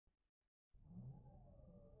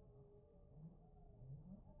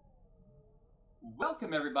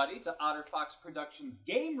Welcome everybody to OtterFox Productions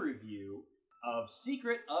game review of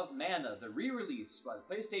Secret of Mana, the re-release by the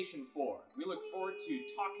PlayStation 4. We look forward to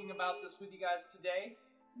talking about this with you guys today.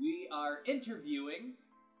 We are interviewing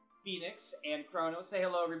Phoenix and Chrono. Say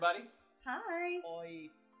hello, everybody. Hi. Oi.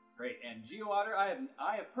 Great. And geoOtter,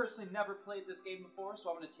 I have personally never played this game before, so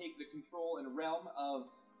I'm going to take the control and realm of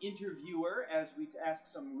interviewer as we ask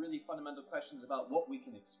some really fundamental questions about what we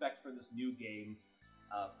can expect for this new game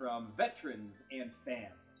from veterans and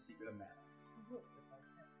fans of Secret of Mana.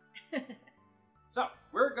 So,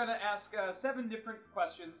 we're going to ask 7 different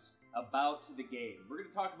questions about the game. We're going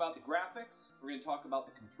to talk about the graphics, we're going to talk about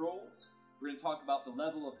the controls, we're going to talk about the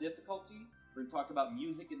level of difficulty, we're going to talk about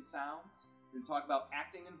music and sounds, we're going to talk about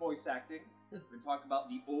acting and voice acting, we're going to talk about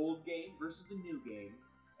the old game versus the new game,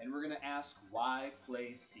 and we're going to ask why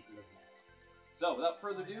play Secret of Mana. So, without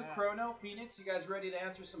further ado, Chrono, Phoenix, you guys ready to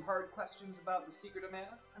answer some hard questions about the Secret of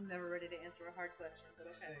Mana? I'm never ready to answer a hard question, but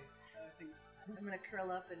okay. I think I'm gonna curl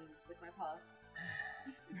up and lick my paws.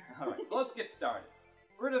 Alright, so let's get started.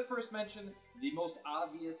 We're going to first mention the most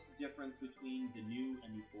obvious difference between the new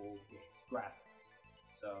and the old games, graphics.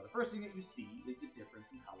 So, the first thing that you see is the difference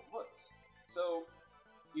in how it looks. So,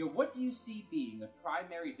 what do you see being the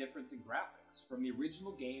primary difference in graphics from the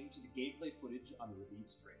original game to the gameplay footage on the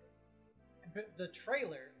release trailer? the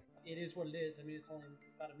trailer, it is what it is. I mean, it's only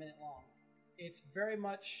about a minute long. It's very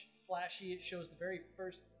much flashy. It shows the very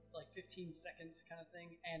first, 15 seconds kind of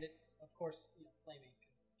thing. And it, of course, flaming.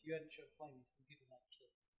 Because if you hadn't showed flaming, some people might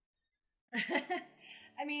kill you.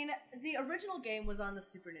 I mean, the original game was on the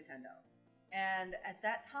Super Nintendo. And at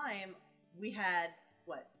that time, we had,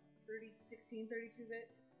 32-bit? 16?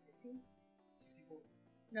 64.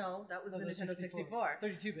 No, that was the Nintendo 64.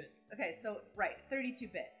 32-bit. Okay, so, right,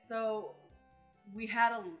 32-bit. So, we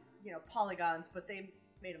had, polygons, but they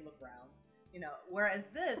made them look round. Whereas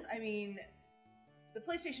this, I mean, the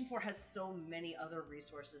PlayStation 4 has so many other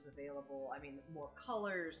resources available. I mean, more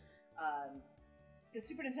colors. The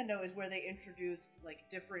Super Nintendo is where they introduced,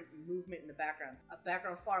 different movement in the backgrounds. A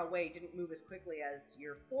background far away didn't move as quickly as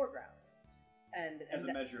your foreground. As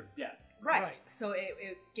a measure of depth. Right. So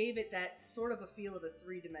it gave it that sort of a feel of a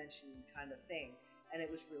 3-dimension kind of thing, and it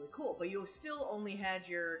was really cool. But you still only had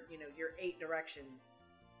your 8 directions,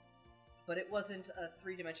 but it wasn't a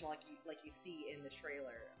 3-dimensional like you see in the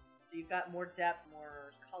trailer. So you've got more depth,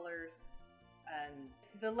 more colors, and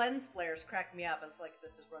the lens flares cracked me up. It's like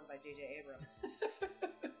this is run by J.J.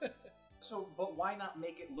 Abrams. So, but why not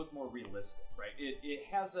make it look more realistic, right? It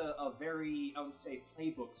has a very, I would say,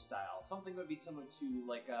 playbook style. Something that would be similar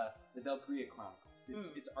to, the Valkyria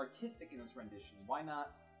Chronicles. It's artistic in its rendition. Why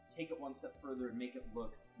not take it one step further and make it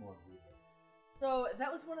look more realistic? So,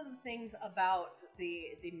 that was one of the things about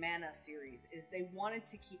the Mana series, is they wanted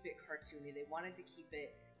to keep it cartoony. They wanted to keep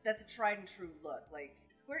it, that's a tried and true look.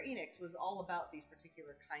 Square Enix was all about these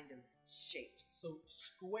particular kind of shapes. So,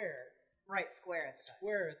 Square. Right, Square at the time.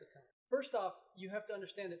 Square at the time. First off, you have to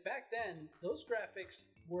understand that back then, those graphics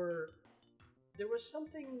were... There was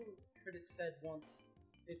something, I heard it said once,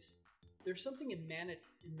 there's something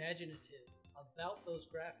imaginative about those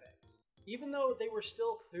graphics. Even though they were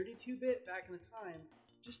still 32-bit back in the time,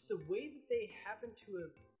 just the way that they happened to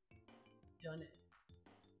have done it,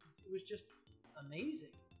 it was just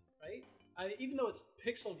amazing, right? Even though it's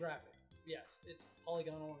pixel graphic, yes, it's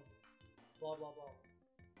polygonal and it's blah, blah, blah.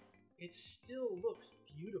 It still looks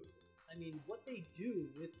beautiful. I mean, what they do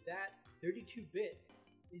with that 32-bit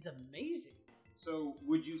is amazing. So,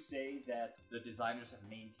 would you say that the designers have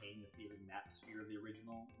maintained the feeling and atmosphere of the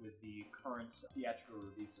original with the current theatrical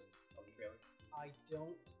release of the trailer? I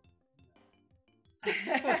don't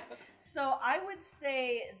know. So, I would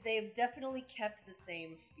say they've definitely kept the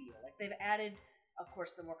same feel. They've added, of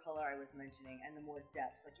course, the more color I was mentioning, and the more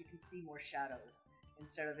depth. You can see more shadows.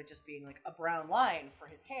 Instead of it just being a brown line for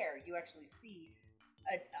his hair, you actually see...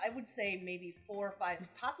 I would say maybe 4 or 5,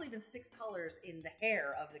 possibly even 6 colors in the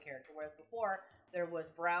hair of the character, whereas before there was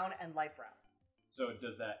brown and light brown. So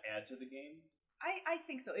does that add to the game? I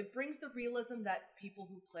think so. It brings the realism that people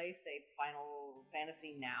who play, say, Final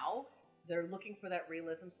Fantasy now, they're looking for that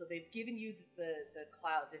realism, so they've given you the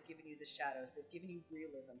clouds, they've given you the shadows, they've given you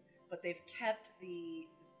realism, but they've kept the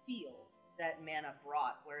feel that Mana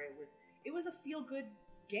brought, where it was a feel-good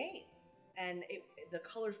game. And the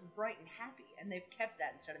colors were bright and happy, and they've kept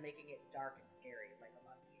that instead of making it dark and scary like a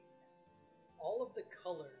lot of games now. All of the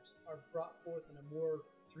colors are brought forth in a more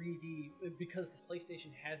 3D, because the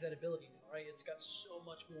PlayStation has that ability now, right? It's got so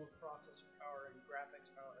much more processor power and graphics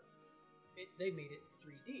power. They made it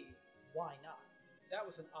 3D. Why not? That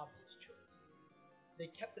was an obvious choice. They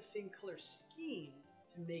kept the same color scheme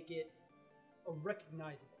to make it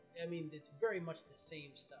recognizable. I mean, it's very much the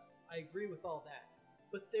same stuff. I agree with all that.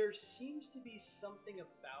 But there seems to be something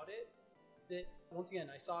about it that, once again,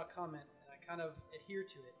 I saw a comment and I kind of adhere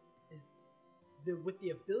to it, is with the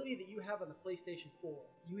ability that you have on the PlayStation 4,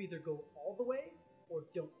 you either go all the way or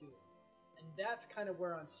don't do it. And that's kind of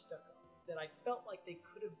where I'm stuck on, is that I felt like they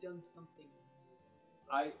could have done something more.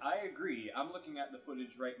 I agree. I'm looking at the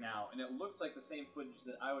footage right now, and it looks like the same footage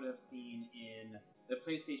that I would have seen in the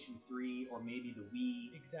PlayStation 3 or maybe the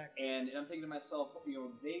Wii. Exactly. And I'm thinking to myself,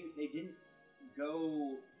 they didn't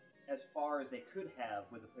go as far as they could have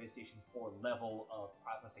with the PlayStation 4 level of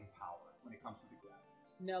processing power when it comes to the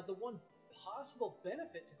graphics. Now, the one possible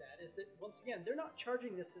benefit to that is that, once again, they're not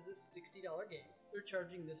charging this as a $60 game. They're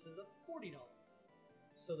charging this as a $40 game.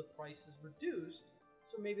 So the price is reduced.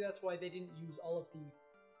 So maybe that's why they didn't use all of the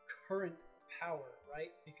current power,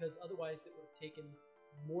 right? Because otherwise it would have taken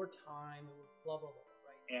more time, blah, blah, blah,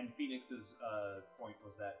 right? And Phoenix's point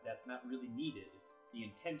was that that's not really needed. The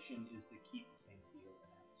intention is to keep the same feel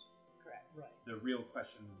and atmosphere. Correct. Right. The real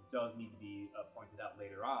question does need to be pointed out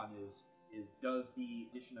later on is does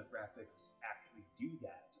the addition of graphics actually do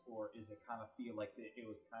that? Or is it kind of feel like it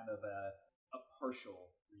was kind of a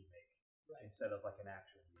partial remake, right, instead of like an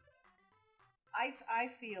actual remake? I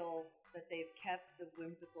feel that they've kept the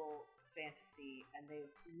whimsical fantasy, and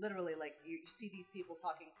they've literally, like, you see these people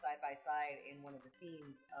talking side by side in one of the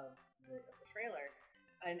scenes of the trailer,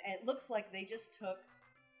 and it looks like they just took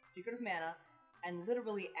Secret of Mana and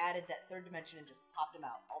literally added that third dimension and just popped them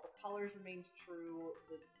out. All the colors remained true,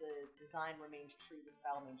 the design remained true, the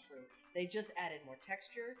style remained true. They just added more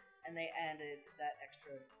texture, and they added that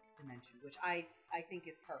extra dimension, which I think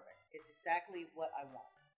is perfect. It's exactly what I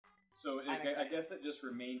want. So I guess it just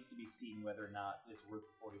remains to be seen whether or not it's worth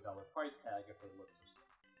the $40 price tag if they look so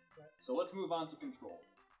simple. Right. So let's move on to control.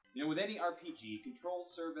 With any RPG, controls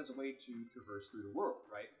serve as a way to traverse through the world,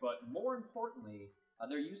 right? But more importantly,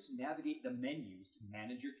 they're used to navigate the menus to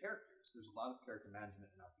manage your characters. There's a lot of character management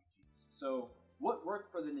in RPGs. So what worked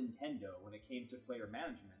for the Nintendo when it came to player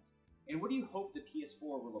management? And what do you hope the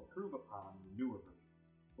PS4 will improve upon in the newer version?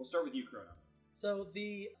 We'll start with you, Chrono. So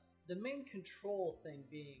the main control thing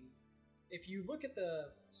being, if you look at the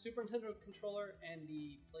Super Nintendo controller and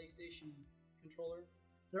the PlayStation controller,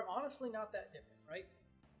 they're honestly not that different, right?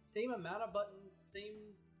 Same amount of buttons,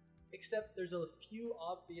 except there's a few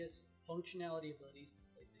obvious functionality abilities the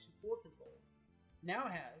PlayStation 4 controller now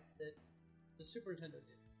has that the Super Nintendo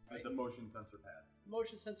did. Right? Like the motion sensor pad.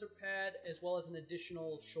 Motion sensor pad, as well as an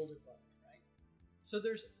additional shoulder button, right? So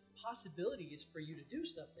there's possibilities for you to do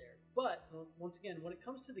stuff there. But, once again, when it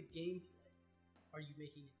comes to the gameplay, are you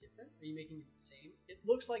making it different? Are you making it the same? It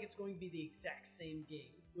looks like it's going to be the exact same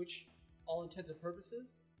game, which, all intents and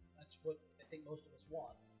purposes, that's what I think most of us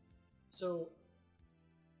want. So,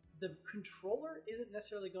 the controller isn't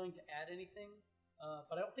necessarily going to add anything,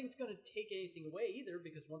 but I don't think it's going to take anything away either,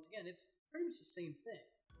 because, once again, it's pretty much the same thing.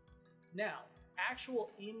 Now,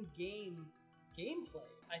 actual in-game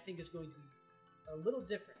gameplay, I think, is going to be a little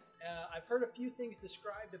different. I've heard a few things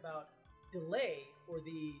described about delay or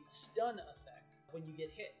the stun effect when you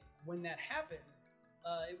get hit. When that happens,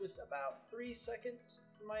 it was about 3 seconds,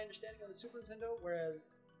 from my understanding, on the Super Nintendo, whereas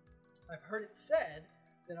I've heard it said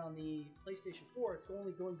that on the PlayStation 4, it's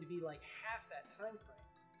only going to be like half that time frame.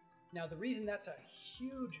 Now, the reason that's a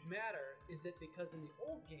huge matter is that because in the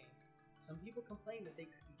old game, some people complained that they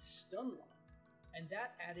could be stun-locked, and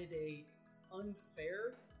that added a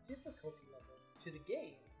unfair difficulty level to the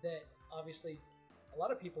game that obviously a lot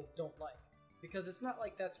of people don't like. Because it's not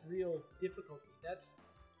like that's real difficulty. That's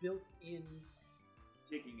built in,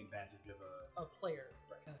 taking advantage of a player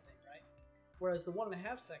kind of thing, right? Whereas the 1.5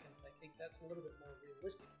 seconds, I think that's a little bit more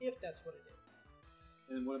realistic, if that's what it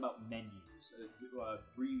is. And what about menus?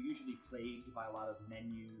 Were you usually plagued by a lot of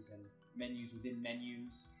menus and menus within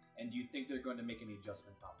menus? And do you think they're going to make any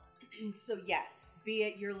adjustments on that? So yes, be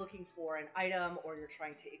it you're looking for an item, or you're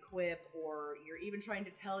trying to equip, or you're even trying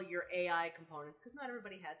to tell your AI components, because not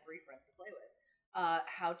everybody had 3 friends to play with,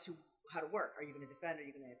 how to work. Are you going to defend? Are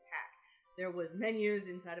you going to attack? There was menus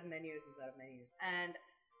inside of menus inside of menus, and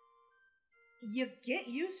you get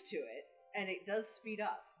used to it, and it does speed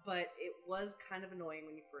up. But it was kind of annoying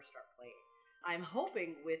when you first start playing. I'm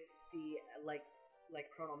hoping with the like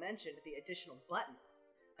Chrono mentioned, the additional buttons.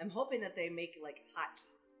 I'm hoping that they make like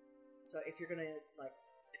hotkeys. So if you're gonna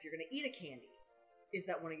eat a candy, is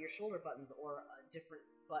that one of your shoulder buttons or a different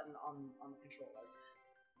button on the controller?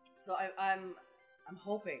 So I'm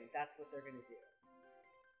hoping that's what they're gonna do.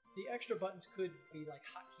 The extra buttons could be like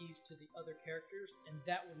hotkeys to the other characters, and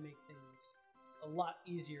that would make things a lot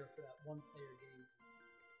easier for that one-player game.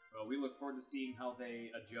 Well, we look forward to seeing how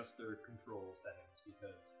they adjust their control settings,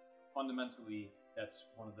 because fundamentally, that's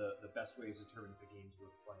one of the best ways to determine if a game's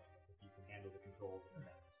worth playing, is if you can handle the controls and the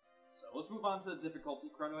menu system. So let's move on to the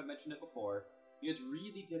difficulty. Chrono had mentioned it before. It's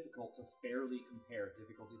really difficult to fairly compare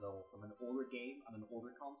difficulty level from an older game on an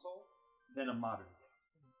older console than a modern game,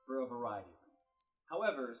 for a variety of reasons.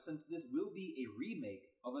 However, since this will be a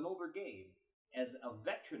remake of an older game, as a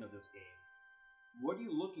veteran of this game, what are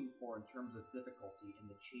you looking for in terms of difficulty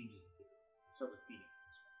and the changes in difficulty? Let's start with Phoenix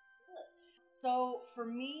this one. So for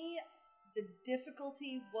me, the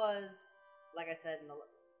difficulty was, like I said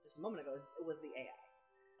just a moment ago, it was the AI.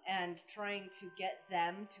 And trying to get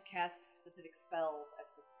them to cast specific spells at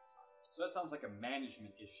specific times. So that sounds like a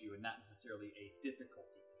management issue and not necessarily a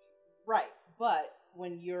difficulty issue. Right, but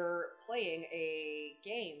when you're playing a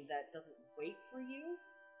game that doesn't wait for you,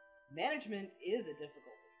 management is a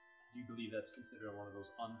difficulty. Do you believe that's considered one of those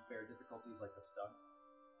unfair difficulties, like the stun?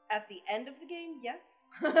 At the end of the game, yes.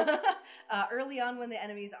 Early on, when the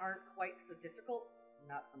enemies aren't quite so difficult,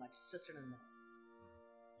 not so much. It's just an annoyance.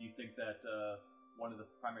 Do you think that one of the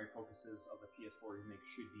primary focuses of the PS4 remake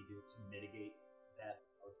should be to mitigate that,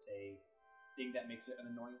 I would say, thing that makes it an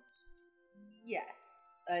annoyance? Yes.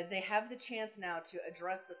 They have the chance now to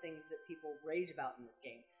address the things that people rage about in this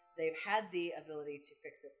game. They've had the ability to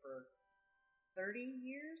fix it for 30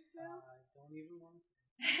 years now? I don't even want to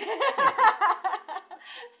say.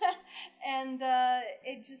 And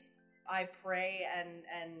it just, I pray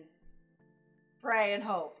and pray and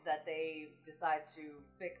hope that they decide to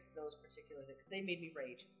fix those particular things. They made me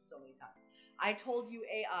rage so many times. I told you,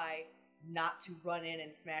 AI, not to run in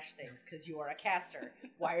and smash things because you are a caster.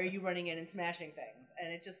 Why are you running in and smashing things?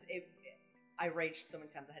 And I raged so many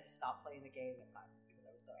times I had to stop playing the game at times because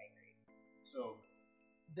I was so angry. So,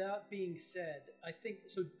 that being said, I think,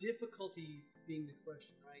 so difficulty being the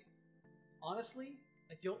question, right? Honestly,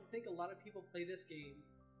 I don't think a lot of people play this game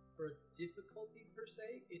for difficulty per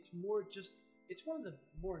se. It's more just, it's one of the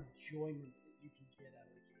more enjoyments that you can get out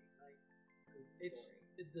of the game, right? It's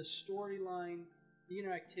the storyline, the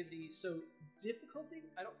interactivity. So difficulty,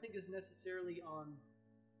 I don't think is necessarily on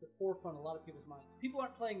the forefront of a lot of people's minds. People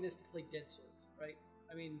aren't playing this to play Dead Souls, right?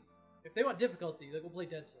 I mean, if they want difficulty, they'll go play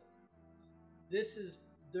Dead Souls. This is,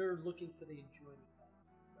 they're looking for the enjoyment of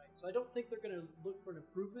it, right? So I don't think they're going to look for an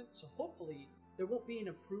improvement. So hopefully there won't be an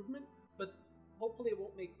improvement, but hopefully it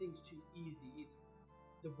won't make things too easy either.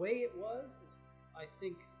 The way it was is, I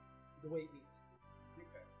think, the way it needs to be.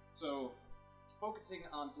 Okay. So, focusing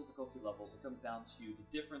on difficulty levels, it comes down to the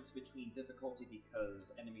difference between difficulty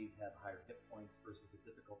because enemies have higher hit points versus the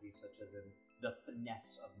difficulty such as in the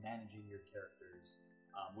finesse of managing your characters,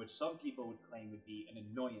 which some people would claim would be an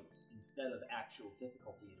annoyance instead of actual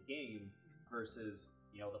difficulty in game versus,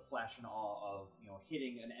 the flash and awe of,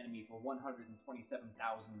 hitting an enemy for 127,000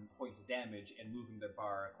 points of damage and moving their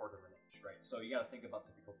bar a quarter of an inch, right? So you got to think about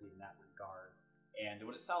difficulty in that regard. And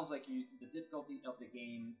what it sounds like, the difficulty of the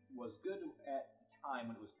game was good at the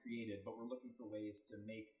time when it was created, but we're looking for ways to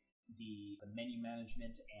make the menu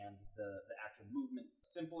management and the actual movement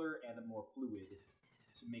simpler and more fluid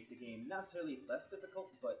to make the game not necessarily less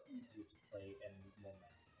difficult, but easier to play and more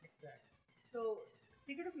manageable. Exactly. So,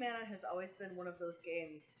 Secret of Mana has always been one of those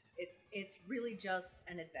games. It's really just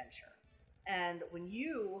an adventure. And when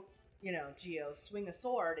you, Geo, swing a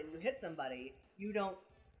sword and you hit somebody, you don't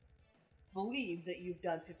believe that you've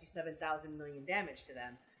done 57,000 million damage to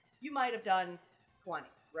them. You might have done 20,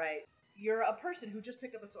 right? You're a person who just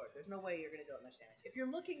picked up a sword. There's no way you're going to do that much damage. If you're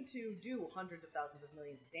looking to do hundreds of thousands of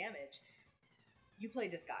millions of damage, you play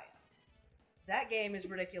Disgaea. That game is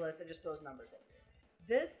ridiculous and just throws numbers at you.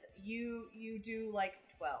 This, you do like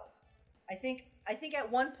 12. I think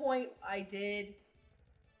at one point I did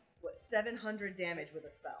 700 damage with a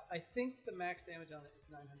spell. I think the max damage on it is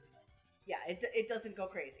 990. Yeah, it doesn't go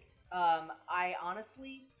crazy. I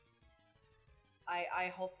honestly,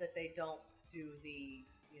 I hope that they don't do the,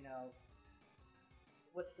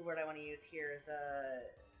 what's the word I want to use here?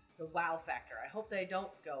 The wow factor. I hope they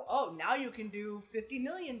don't go, oh, now you can do 50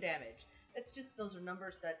 million damage. It's just, those are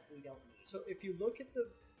numbers that we don't need. So if you look at the,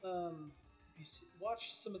 if you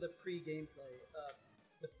watch some of the pre-gameplay,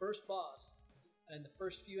 the first boss and the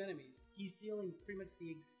first few enemies, he's dealing pretty much the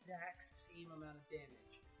exact same amount of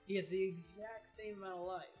damage. He has the exact same amount of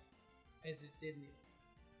life as it did in the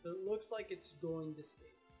other. So it looks like it's going to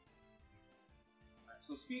stay. Right,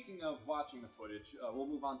 so speaking of watching the footage, we'll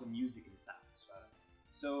move on to music and sounds.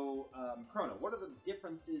 So, Chrono, what are the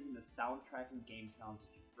differences in the soundtrack and game sounds that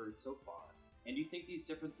you've heard so far? And do you think these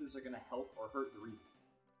differences are going to help or hurt the remake?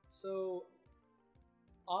 So,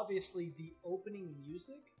 obviously, the opening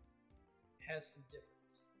music has some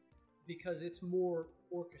difference. because it's more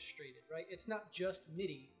orchestrated, right? It's not just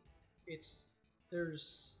MIDI.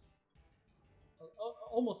 There's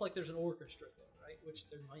almost like there's an orchestra there, right? Which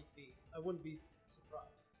there might be. I wouldn't be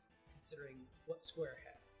surprised, considering what Square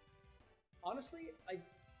has. Honestly,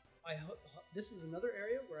 I hope this is another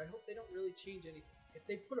area where I hope they don't really change anything. If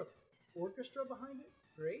they put a orchestra behind it,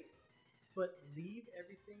 great, but leave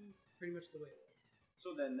everything pretty much the way it was.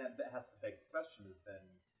 So then that has to beg the question: is then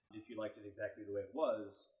if you liked it exactly the way it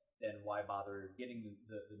was, then why bother getting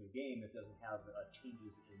the new game if it doesn't have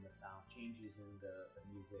changes in the sound, changes in the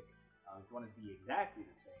music? If you want it to be exactly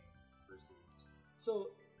the same versus...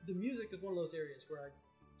 So the music is one of those areas where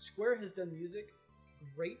Square has done music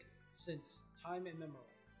great since time immemorial.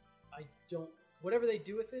 Whatever they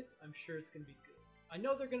do with it, I'm sure it's going to be good. I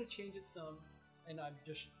know they're going to change it some, and I'm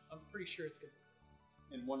pretty sure it's going to be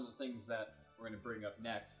good. And one of the things that we're going to bring up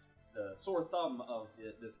next, the sore thumb of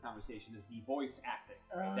this conversation, is the voice acting.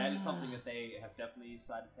 Right? That is something that they have definitely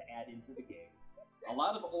decided to add into the game. A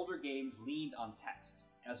lot of older games leaned on text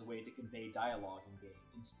as a way to convey dialogue in game,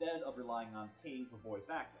 instead of relying on paying for voice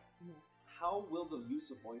acting. How will the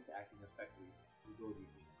use of voice acting affect the ability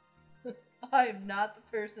of games? I am not the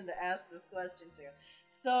person to ask this question to.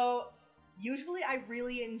 So, usually I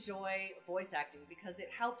really enjoy voice acting because it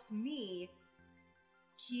helps me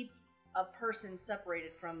keep a person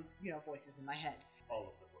separated from, voices in my head.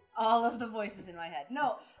 All of the voices in my head.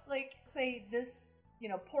 No, like, say this,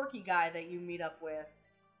 Porky guy that you meet up with,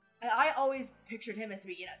 I always pictured him as to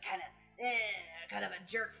be, kind of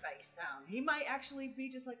a jerk face sound. He might actually be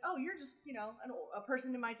just like, oh, you're just, a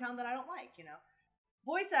person in my town that I don't like,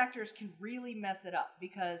 Voice actors can really mess it up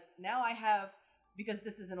because now because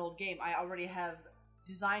this is an old game, I already have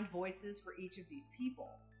designed voices for each of these people.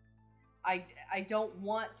 I don't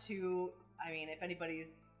want to, if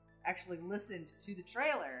anybody's actually listened to the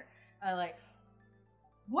trailer,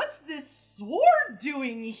 what's this sword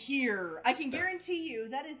doing here? I can guarantee you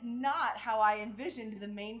that is not how I envisioned the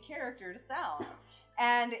main character to sound.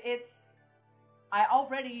 And I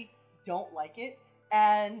already don't like it,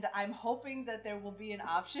 and I'm hoping that there will be an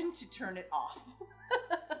option to turn it off.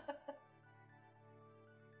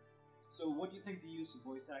 So what do you think the use of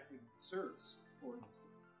voice acting serves for this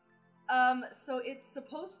game? So it's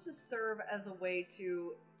supposed to serve as a way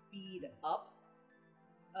to speed up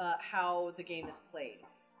how the game is played.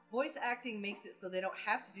 Voice acting makes it so they don't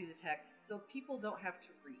have to do the text, so people don't have to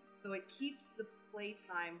read. So it keeps the play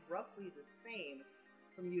time roughly the same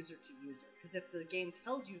from user to user. Because if the game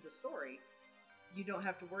tells you the story, you don't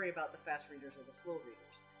have to worry about the fast readers or the slow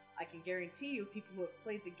readers. I can guarantee you, people who have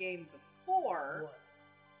played the game before... What?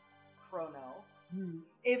 Chrono.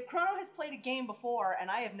 If Chrono has played a game before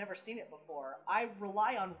and I have never seen it before, I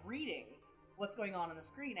rely on reading what's going on the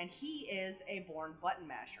screen, and he is a born button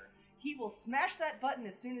masher. He will smash that button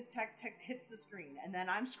as soon as text hits the screen, and then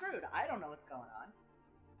I'm screwed. I don't know what's going on.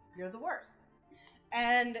 You're the worst.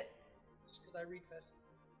 And just because I read fast.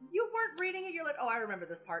 You weren't reading it, you're like, oh, I remember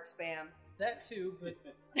this part, spam. That too, but...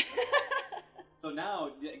 So now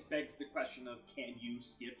it begs the question of, can you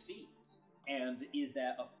skip scenes? And is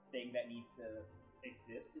that a thing that needs to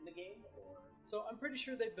exist in the game? Or so I'm pretty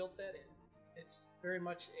sure they built that in. It's very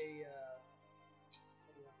much a...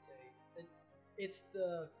 what do you want to say? It's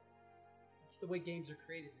the way games are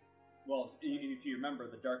created. Well, if you remember,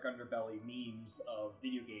 the dark underbelly memes of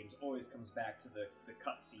video games always comes back to the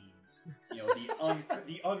cutscenes.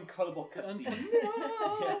 The uncuttable cutscenes.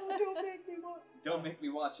 No, don't make me watch. Don't make me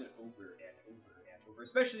watch it over and over and over.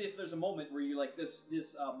 Especially if there's a moment where you like this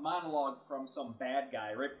monologue from some bad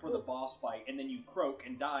guy right before the boss fight, and then you croak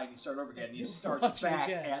and die, and you start over again, and you start back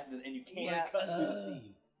and you can't cut through the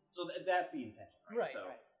scene. So that's the intention, right? Right.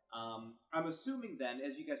 I'm assuming then,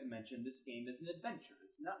 as you guys have mentioned, this game is an adventure.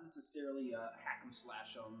 It's not necessarily a hack 'em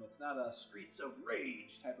slash 'em. It's not a Streets of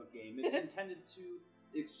Rage type of game. It's intended to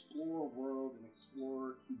explore a world and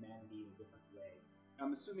explore humanity in a different way.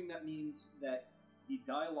 I'm assuming that means that the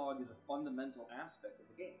dialogue is a fundamental aspect of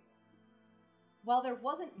the game. While there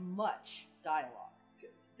wasn't much dialogue,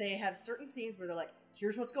 they have certain scenes where they're like,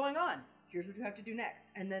 here's what's going on, here's what you have to do next,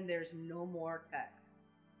 and then there's no more text.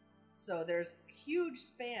 So there's huge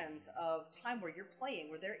spans of time where you're playing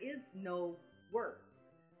where there is no words,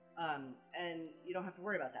 and you don't have to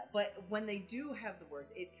worry about that. But when they do have the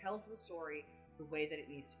words, it tells the story the way that it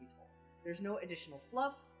needs to be told. There's no additional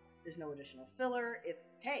fluff, there's no additional filler. It's,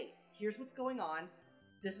 hey, here's what's going on,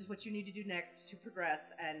 this is what you need to do next to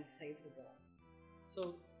progress and save the world.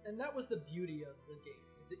 So, and that was the beauty of the game,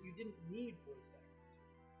 is that you didn't need voice acting.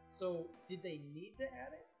 So, did they need to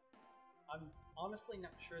add it? I'm honestly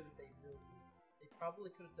not sure that they really did. They probably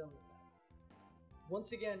could have done with that.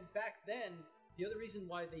 Once again, back then, the other reason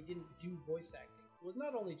why they didn't do voice acting was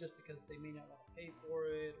not only just because they may not want to pay for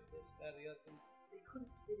it, or this, that, or the other thing. They couldn't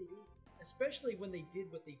fit it in. Especially when they did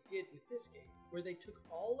what they did with this game, where they took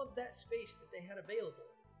all of that space that they had available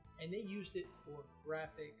and they used it for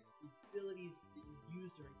graphics, the abilities that you use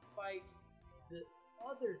during fights, the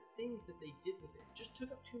other things that they did with it just took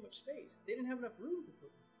up too much space. They didn't have enough room to put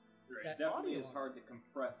Right. It definitely is hard to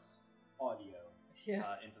compress audio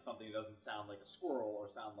into something that doesn't sound like a squirrel or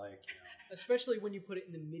sound like, Especially when you put it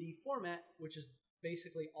in the MIDI format, which is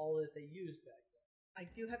basically all that they used back then. I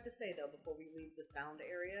do have to say, though, before we leave the sound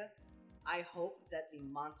area, I hope that the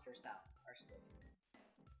monster sounds are still true.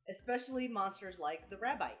 Especially monsters like the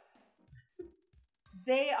Rabbites.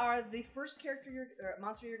 They are the first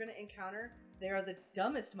monster you're going to encounter. They are the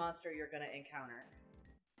dumbest monster you're going to encounter.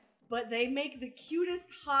 But they make the cutest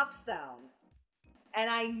hop sound. And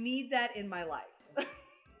I need that in my life.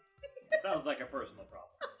 Sounds like a personal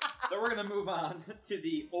problem. So we're gonna move on to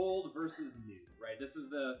the old versus new, right? This is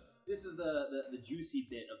the juicy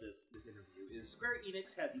bit of this interview. Is Square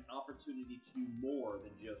Enix has the opportunity to do more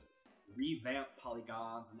than just revamp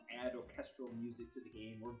polygons and add orchestral music to the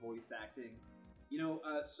game or voice acting.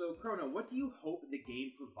 So Chrono, what do you hope the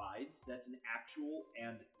game provides that's an actual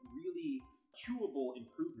and really chewable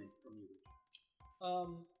improvement from the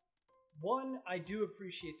original? One, I do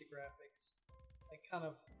appreciate the graphics.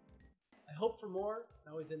 I hope for more.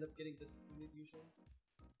 I always end up getting disappointed usually.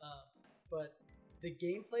 But the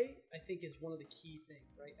gameplay, I think, is one of the key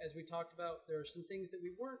things, right? As we talked about, there are some things that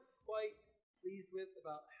we weren't quite pleased with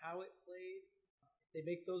about how it played. If they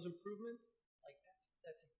make those improvements, like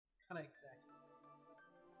that's kind of exactly.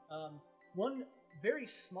 One very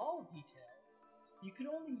small detail: you could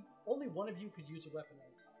only one of you could use a weapon at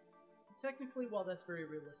a time. Technically, while that's very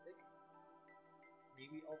realistic,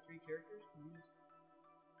 maybe all three characters can use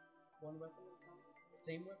one weapon at a time? The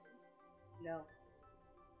same weapon? No.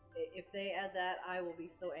 If they add that, I will be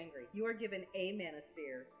so angry. You are given a mana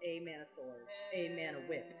spear, a mana sword, a mana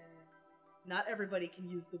whip. Not everybody can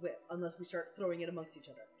use the whip unless we start throwing it amongst each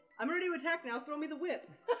other. I'm ready to attack now, throw me the whip!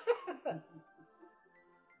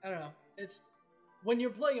 I don't know. It's when you're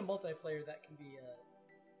playing a multiplayer, that can be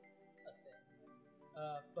a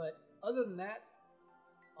thing. But other than that,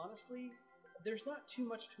 honestly, there's not too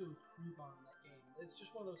much to improve on in that game. It's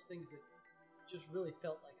just one of those things that just really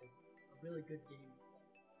felt like a really good game.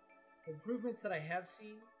 The improvements that I have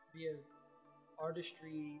seen via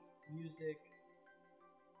artistry, music,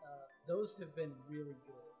 those have been really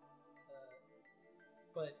good.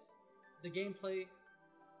 But the gameplay,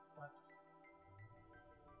 I'll have to see.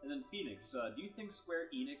 And then Phoenix, do you think Square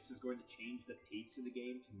Enix is going to change the pace of the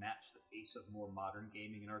game to match the pace of more modern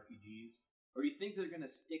gaming and RPGs? Or do you think they're going to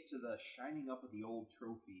stick to the shining up of the old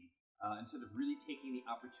trophy instead of really taking the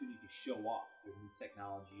opportunity to show off their new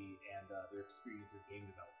technology and their experience as game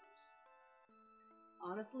developers?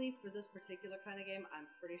 Honestly, for this particular kind of game, I'm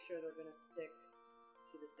pretty sure they're going to stick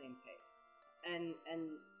to the same pace. And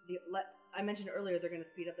I mentioned earlier they're going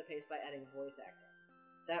to speed up the pace by adding voice acting.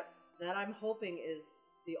 That I'm hoping is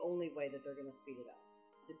the only way that they're going to speed it up.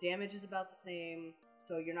 The damage is about the same,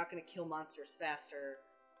 so you're not going to kill monsters faster.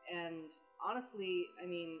 And honestly, I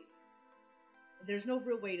mean, there's no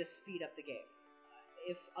real way to speed up the game,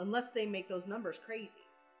 unless they make those numbers crazy.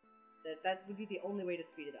 That would be the only way to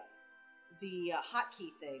speed it up. The hotkey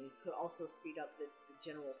thing could also speed up the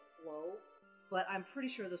general flow, but I'm pretty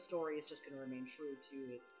sure the story is just going to remain true to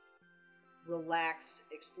its relaxed,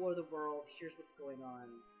 explore the world, here's what's going on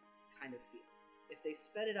kind of feel. If they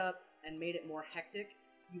sped it up and made it more hectic,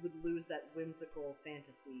 you would lose that whimsical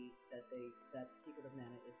fantasy that Secret of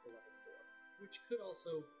Mana is beloved for. Which could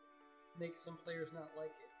also make some players not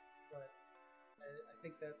like it, but I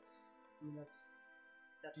think that's do you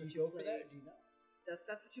go for that, or do you not?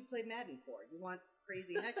 That's what you play Madden for. You want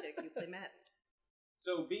crazy hectic, you play Madden.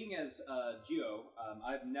 So, being as Geo,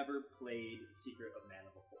 I've never played Secret of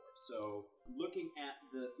Mana before. So, looking at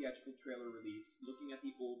the theatrical trailer release, looking at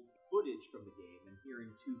the old footage from the game, and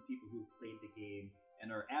hearing two people who've played the game and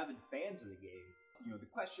are avid fans of the game, the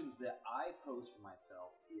questions that I pose for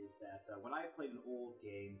myself is that when I played an old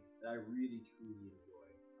game that I really truly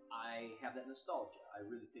enjoyed, I have that nostalgia. I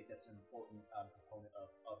really think that's an important component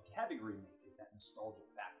of having a remake, is that nostalgic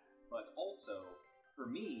factor. But also, for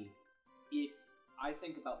me, I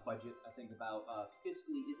think about budget, I think about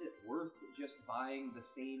fiscally, is it worth just buying the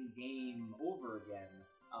same game over again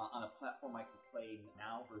on a platform I can play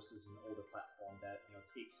now versus an older platform that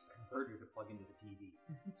takes a converter to plug into the TV.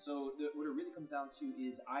 So what it really comes down to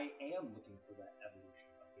is I am looking for that evolution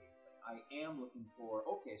of gameplay. I am looking for,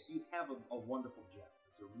 okay, so you have a wonderful gem.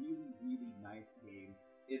 It's a really, really nice game.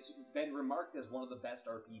 It's been remarked as one of the best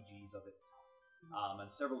RPGs of its time. on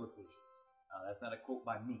several occasions. That's not a quote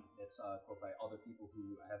by me. It's a quote by other people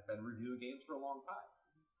who have been reviewing games for a long time.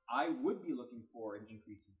 I would be looking for an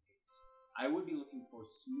increase in pace. I would be looking for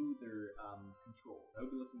smoother controls. I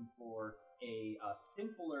would be looking for a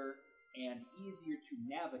simpler and easier to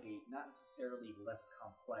navigate, not necessarily less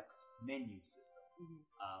complex menu system.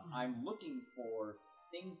 I'm looking for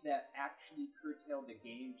things that actually curtail the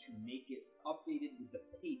game to make it updated with the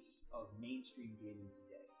pace of mainstream gaming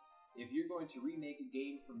today. If you're going to remake a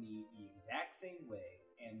game from the exact same way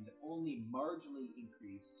and only marginally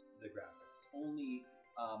increase the graphics, only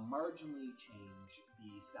marginally change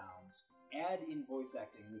the sounds, add in voice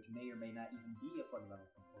acting, which may or may not even be a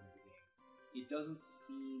fundamental component of the game, it doesn't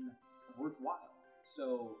seem worthwhile.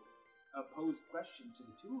 So, a posed question to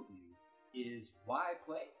the two of you is, why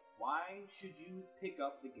play? Why should you pick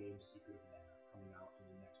up the game Secret of Mana coming out in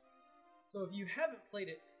the next week? So if you haven't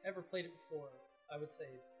ever played it before, I would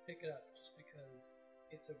say pick it up just because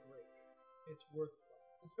it's a great game. It's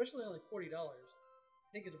worthwhile. Especially only $40. I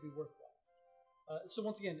think it'll be worthwhile. So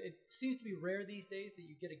once again, it seems to be rare these days that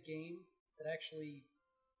you get a game that actually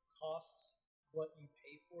costs what you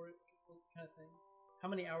pay for it, kind of thing.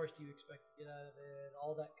 How many hours do you expect to get out of it?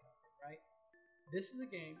 All that kind of thing, right? This is a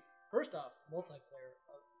game, first off, multiplayer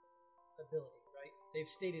ability, right?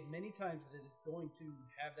 They've stated many times that it is going to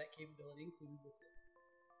have that capability included with it.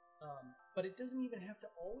 But it doesn't even have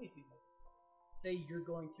to always be multiplayer. Say you're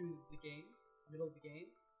going through the game, middle of the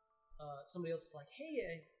game, somebody else is like,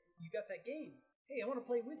 hey, you got that game. Hey, I want to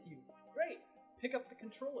play with you. Great. Pick up the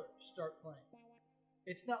controller, start playing.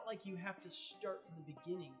 It's not like you have to start from the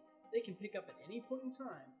beginning. They can pick up at any point in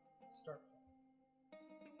time and start playing.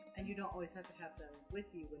 And you don't always have to have them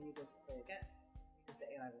with you when you go to play again, because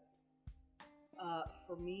the AI will.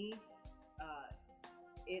 For me,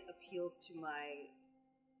 it appeals to my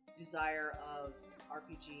desire of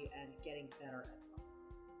RPG and getting better at something.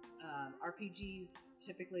 RPGs,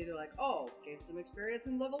 typically they're like, oh, gain some experience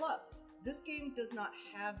and level up. This game does not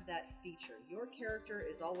have that feature. Your character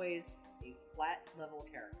is always a flat level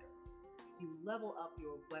character. You level up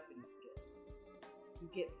your weapon skills. You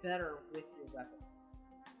get better with your weapons.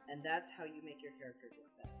 And that's how you make your character get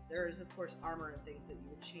better. There is, of course, armor and things that you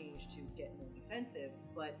would change to get more defensive,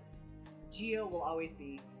 but Geo will always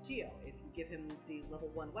be Geo. If you give him the level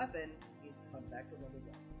 1 weapon, he's come back to level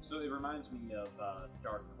 1. So it reminds me of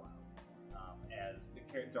Dark Cloud. As the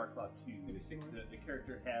Dark Cloud 2, the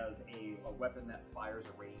character has a weapon that fires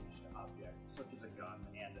a ranged object, such as a gun,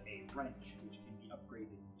 and a wrench, which can be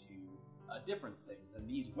upgraded into different things. And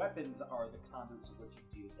these weapons are the conduits of which you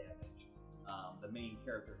deal damage. The main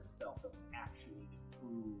character himself doesn't actually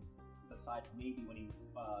improve, besides maybe when he's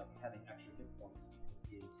having extra hit points, because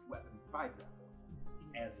his weapon provides that for him,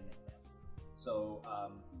 as an example. So,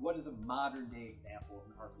 what is a modern day example of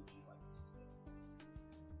an RPG like this today?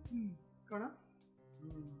 Chrono?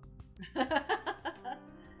 Hard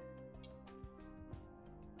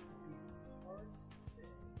to say.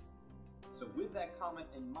 So with that comment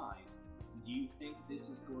in mind, do you think this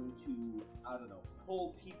is going to, I don't know,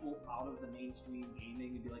 pull people out of the mainstream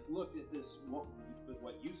gaming and be like, look at this, what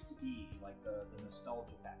used to be like the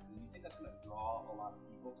nostalgia factor? Do you think that's going to draw a lot of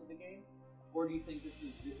people to the game? Or do you think this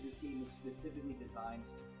game is specifically designed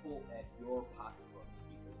to pull at your pocketbooks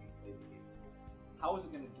because you played the game before? How is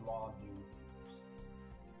it going to draw new viewers?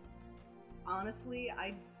 Honestly,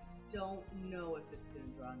 I don't know if it's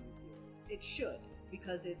going to draw new viewers. It should,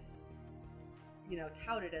 because it's,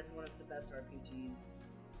 touted as one of the best RPGs,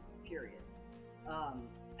 period.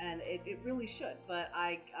 And it really should, but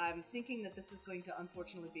I'm thinking that this is going to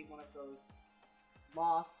unfortunately be one of those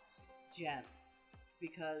lost gems,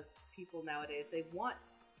 because people nowadays, they want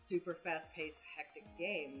super fast-paced, hectic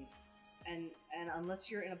games, and unless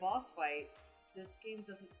you're in a boss fight, this game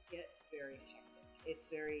doesn't get very hectic. It's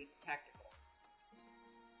very tactical.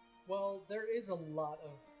 Well, there is a lot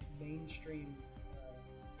of mainstream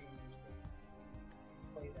gamers that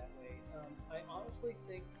play that way. I honestly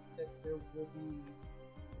think that there's going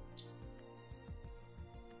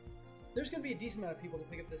to be a decent amount of people to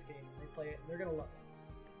pick up this game and they play it and they're going to love it.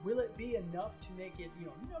 Will it be enough to make it,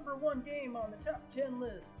 number 1 game on the top 10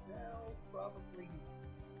 list? No, probably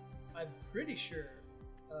not. I'm pretty sure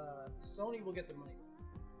Sony will get their money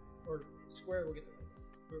back, or Square will get their money back.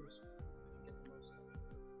 Whoever's get the most out of this.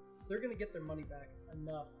 They're going to get their money back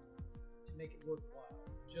enough to make it worthwhile,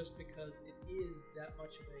 just because it is that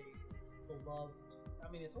much of a beloved. I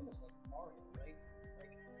mean, it's almost like Mario, right?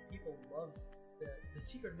 Like, people love the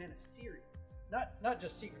Secret of Mana series. Not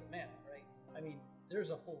just Secret of Mana, right? I mean, there's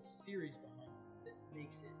a whole series behind this that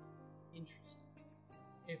makes it interesting.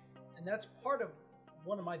 And that's part of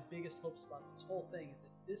one of my biggest hopes about this whole thing, is that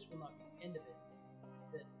this will not be the end of it.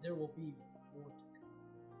 that there will be more to come.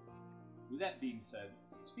 With that being said,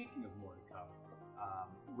 speaking of more to come,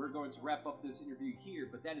 we're going to wrap up this interview here,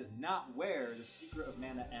 but that is not where the Secret of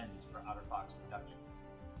Mana ends for OtterFox Productions.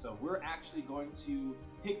 So we're actually going to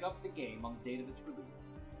pick up the game on the date of its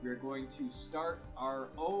release. We're going to start our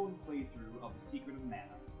own playthrough of the Secret of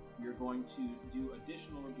Mana. We're going to do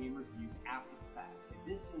additional game reviews after the fact. So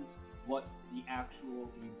this is what the actual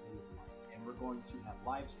gameplay is like. And we're going to have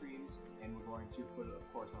live streams, and we're going to put it,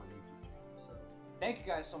 of course, on our YouTube channel. So thank you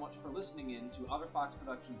guys so much for listening in to OtterFox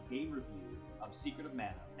Productions' game review of Secret of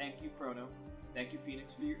Mana. Thank you, Chrono. Thank you,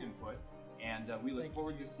 Phoenix, for your input. And we look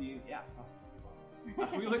forward to seeing... Yeah.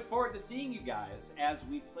 We look forward to seeing you guys as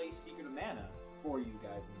we play Secret of Mana for you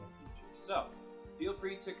guys in the future. So, feel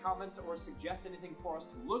free to comment or suggest anything for us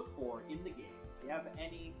to look for in the game. If you have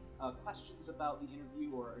any questions about the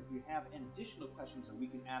interview, or if you have any additional questions that we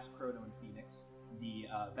can ask Chrono and Phoenix, the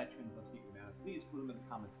veterans of Secret of Mana, please put them in the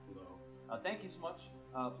comments below. Thank you so much.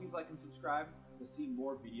 Please like and subscribe to see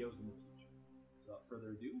more videos in the future. Without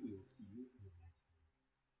further ado, we will see you in the next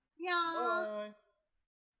video. Yeah. Bye.